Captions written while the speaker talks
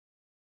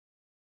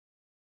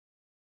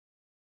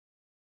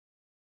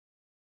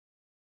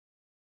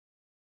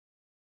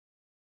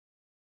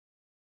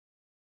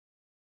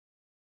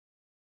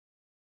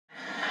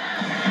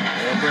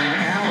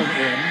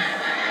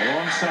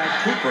alongside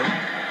Cooper.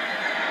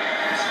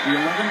 This is the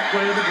 11th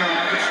play of the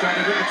drive. It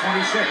started at the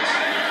 26.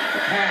 The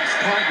pass,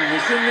 Carton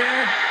is in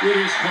there. It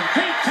is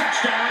complete,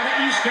 touchdown to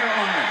East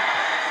Carolina.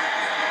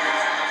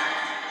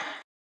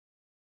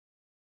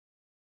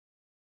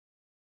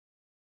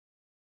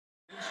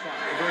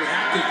 A very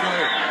active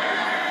player.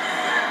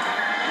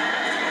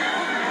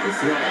 The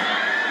throw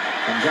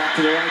comes out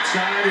to the right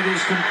side. It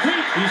is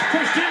complete. He's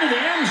pushed into the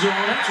end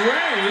zone. That's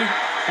Ray.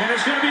 And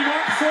it's going to be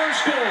marked for a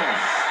score.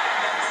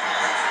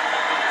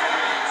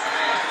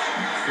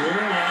 Third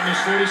and long is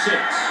 46.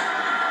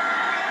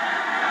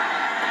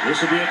 This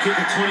will be a kick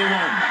at 21.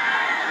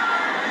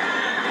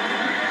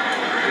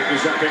 It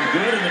was up and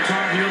good, and the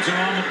Tar Heels are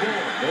on the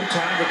board. No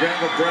time to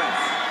grab a breath.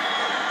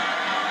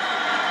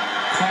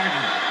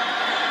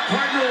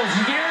 Cardinals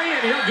Gary,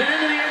 and he'll get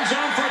into the end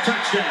zone for a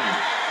touchdown.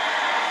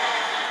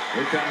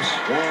 Here comes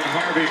Warren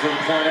Harvey for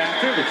the point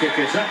after. The kick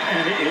is up,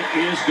 and it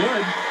is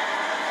good.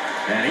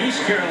 And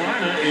East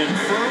Carolina in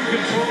firm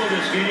control of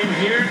this game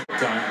here.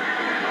 Time.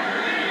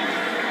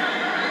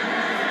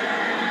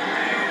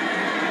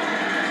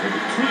 So the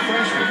two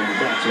freshmen in the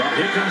box. Well,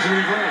 here comes the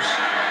reverse.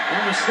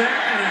 On the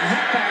snap, and a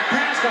halfback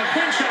pass by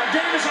Crenshaw.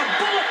 Davis, a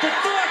bullet to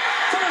foot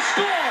for the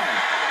score.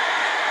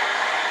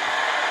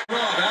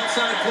 Rob,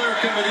 outside player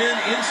coming in,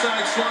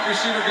 inside slot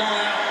receiver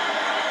going out.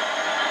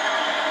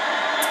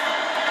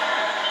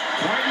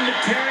 Carton to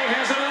Terry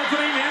has an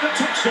opening and a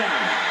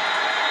touchdown.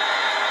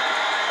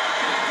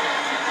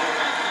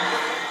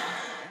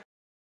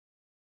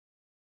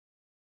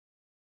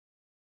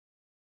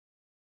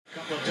 A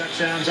couple of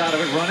touchdowns out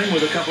of it running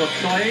with a couple of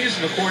plays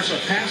and, of course,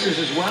 passes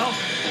as well.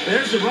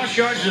 There's the rush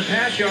yards and the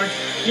pass yards.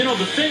 You know,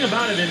 the thing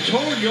about it, in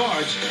total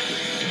yards,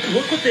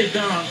 look what they've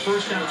done on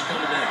first down. What's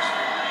coming next?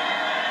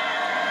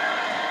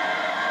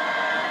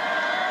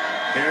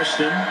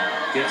 Hairston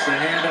gets the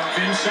handoff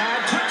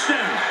inside.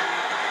 Touchdown!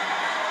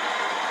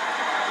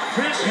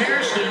 Chris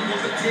Hairston.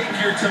 Take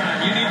your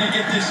time. You need to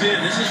get this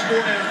in. This is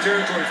 4-down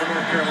territory for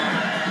North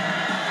Carolina.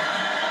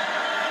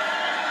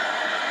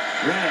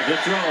 Red, the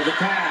throw, the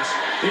pass.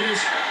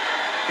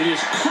 It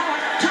is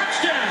caught.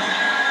 Touchdown!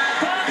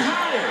 Bud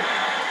Howard.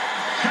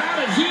 How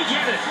did he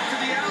get it? To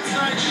the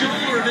outside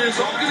shoulder, and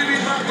it's all going to be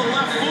about the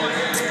left foot.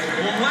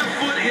 Well, left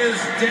foot is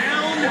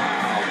down.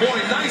 Wow. Boy,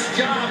 nice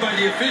job by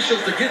the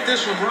officials to get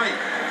this one right.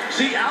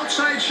 See,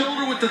 outside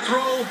shoulder with the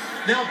throw.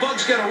 Now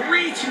Bug's got to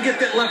reach and get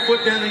that left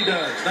foot down. He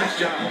does. Nice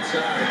job.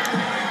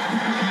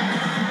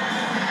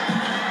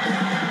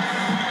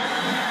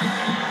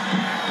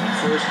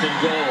 First and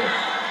goal.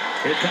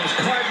 Here comes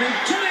Carton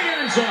to the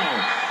end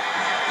zone.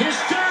 His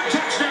third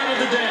touchdown of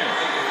the day.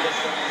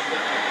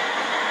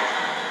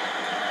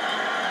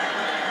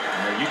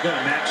 You've got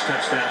to match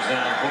touchdowns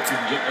now. Hope you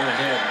can get one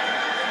ahead.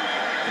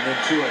 And then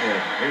two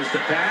ahead. Here's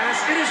the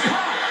pass. It is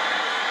caught.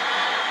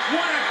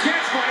 What a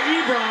catch by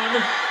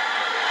Ebron.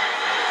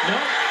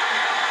 Nope.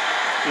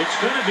 It's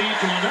going to be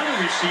to another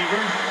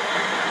receiver,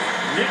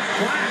 Nick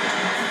Platt.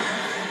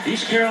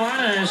 East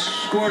Carolina has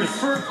scored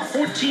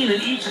 14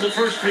 in each of the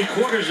first three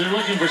quarters. They're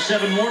looking for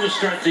 7 more to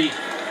start the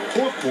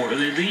fourth quarter.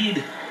 They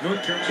lead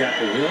North Carolina.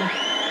 Chapel Hill.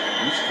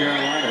 East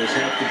Carolina has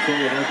had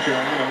control of North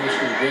Carolina most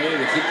of the day.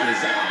 The kick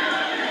is out.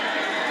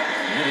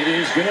 And it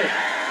is good.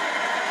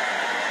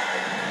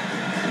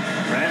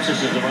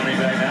 Francis is the running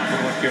back now for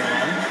North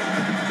Carolina.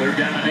 Third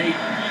down and 8.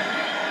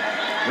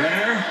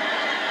 Renner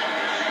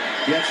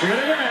gets rid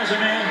of it as a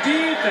man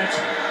deep. That's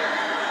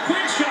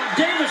Crenshaw.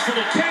 Davis for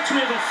the catch.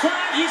 We have a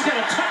flag. He's got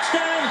a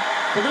touchdown.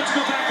 But let's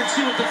go back and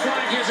see what the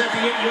flag is at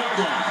the 8-yard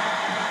line.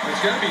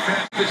 It's got to be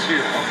fast this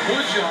year. A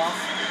push off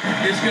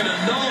is going to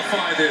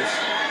nullify this.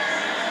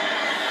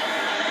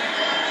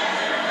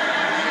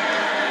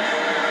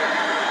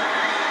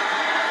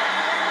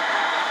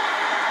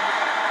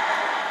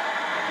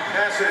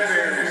 Pass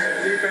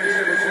interference. Defense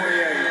number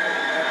 28.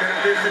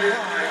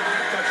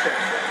 Touchdown.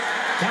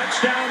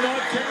 Touchdown,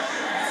 North Carolina.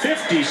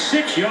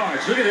 56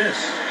 yards. Look at this.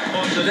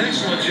 Oh, it's an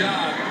excellent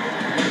job.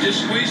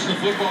 Just squeezing the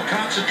football,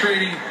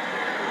 concentrating.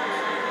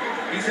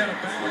 He's had a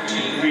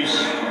 14.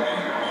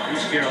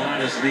 East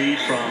Carolina's lead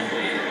from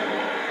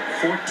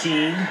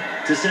 14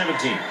 to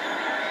 17.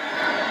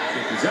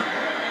 Kick is up.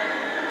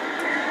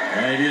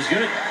 And it is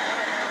good.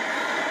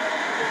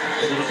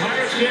 So the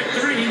Pirates get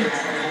 3.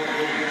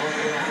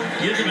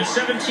 Gives them a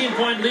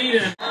 17-point lead,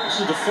 and this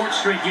is the 4th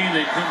straight game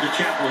they've come to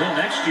Chapel Hill.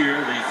 Next year,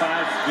 the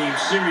 5-game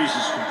series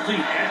is complete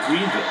at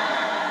Greenville.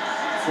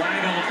 Flag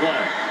on the play.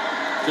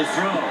 To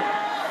throw.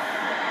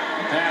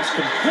 The pass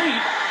complete,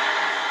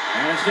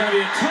 and it's going to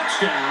be a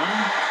touchdown.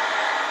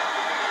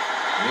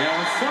 We have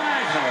a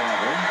flag,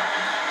 however.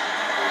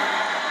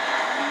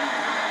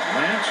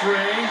 Lance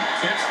Ray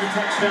gets the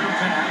touchdown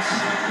pass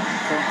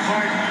from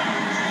Carton.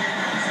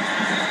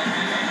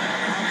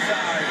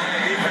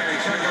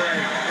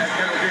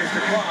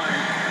 Decline.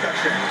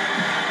 Touchdown.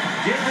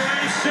 Give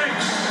Ray 6.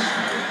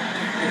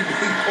 And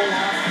he pull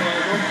off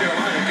North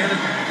Carolina. Again,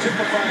 it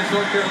typifies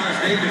North Carolina's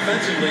day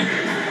defensively.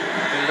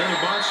 And another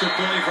monster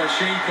play by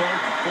Shane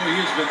Carton. Boy, he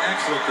has been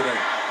excellent today.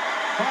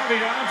 Harvey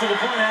on for the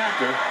point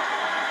after.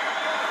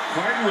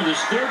 Carton with his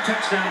third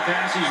touchdown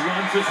pass. He's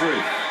run for 3.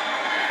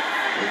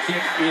 The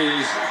kick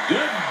is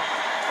good.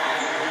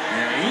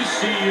 And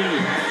ECU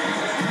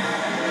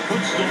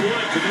puts the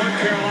wood to North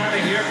Carolina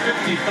here,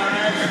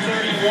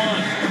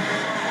 55-31.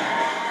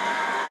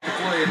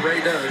 Play and Ray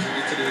does and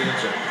gets into the end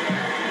zone.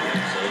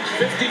 So it's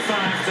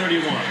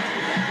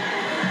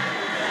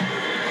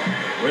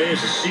 55-31. Ray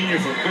is a senior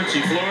from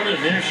Quincy, Florida,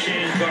 and there's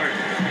Shane Carton,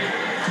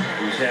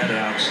 who's had an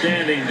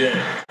outstanding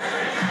day.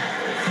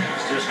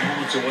 He's just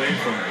moments away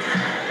from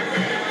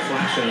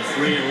flashing a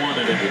 3-1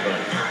 at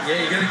everybody. Yeah,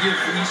 you got to give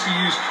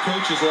ECU's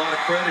coaches a lot of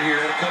credit here.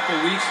 Had a couple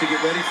of weeks to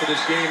get ready for this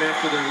game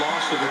after their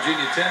loss to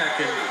Virginia Tech,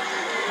 and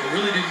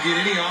really didn't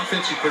get any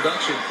offensive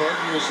production.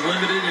 Carton was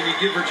limited, and you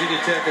give Virginia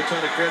Tech a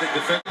ton of credit.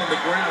 Defending on the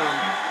ground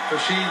for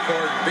Shane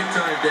Carton. Big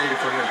time day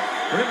for him.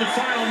 We're in the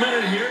final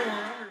minute here.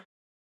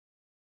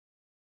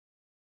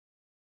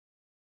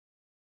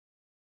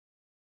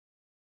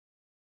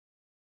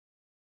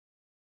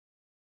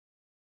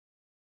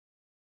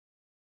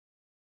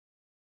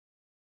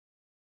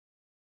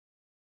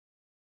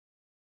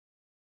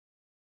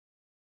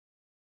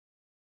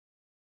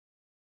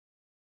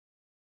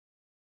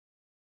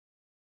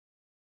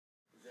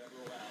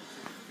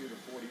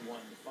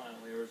 The final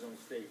Arizona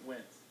State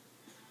wins.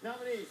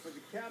 Nominees for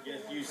the Capital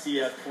against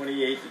UCF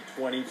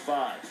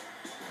 28-25.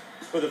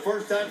 For the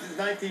first time since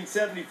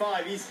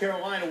 1975, East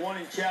Carolina won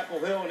in Chapel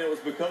Hill, and it was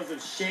because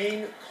of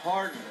Shane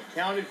Carton.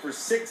 Accounted for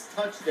 6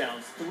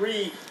 touchdowns,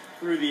 3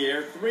 through the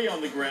air, 3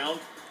 on the ground,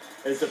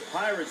 as the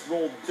Pirates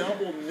rolled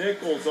double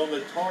nickels on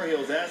the Tar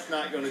Heels. That's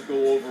not going to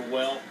go over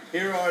well.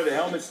 Here are the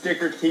helmet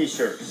sticker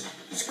t-shirts.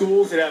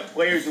 Schools that have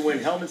players who win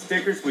helmet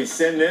stickers, we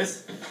send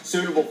this,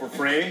 suitable for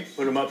framing,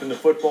 put them up in the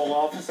football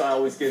office. I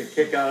always get a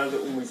kick out of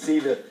it when we see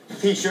the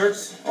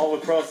t-shirts all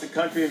across the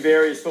country in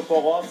various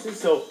football offices.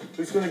 So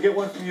who's going to get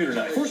one from you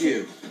tonight? Of course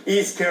you.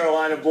 East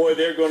Carolina, boy,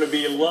 they're going to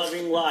be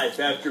loving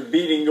life after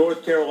beating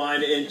North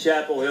Carolina in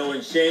Chapel Hill,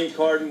 and Shane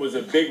Carton was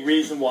a big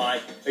reason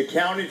why.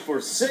 Accounted for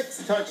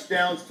 6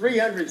 touchdowns,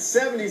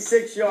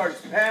 376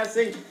 yards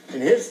passing,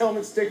 and his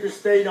helmet sticker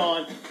stayed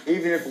on,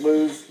 even if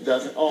lose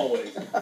doesn't always.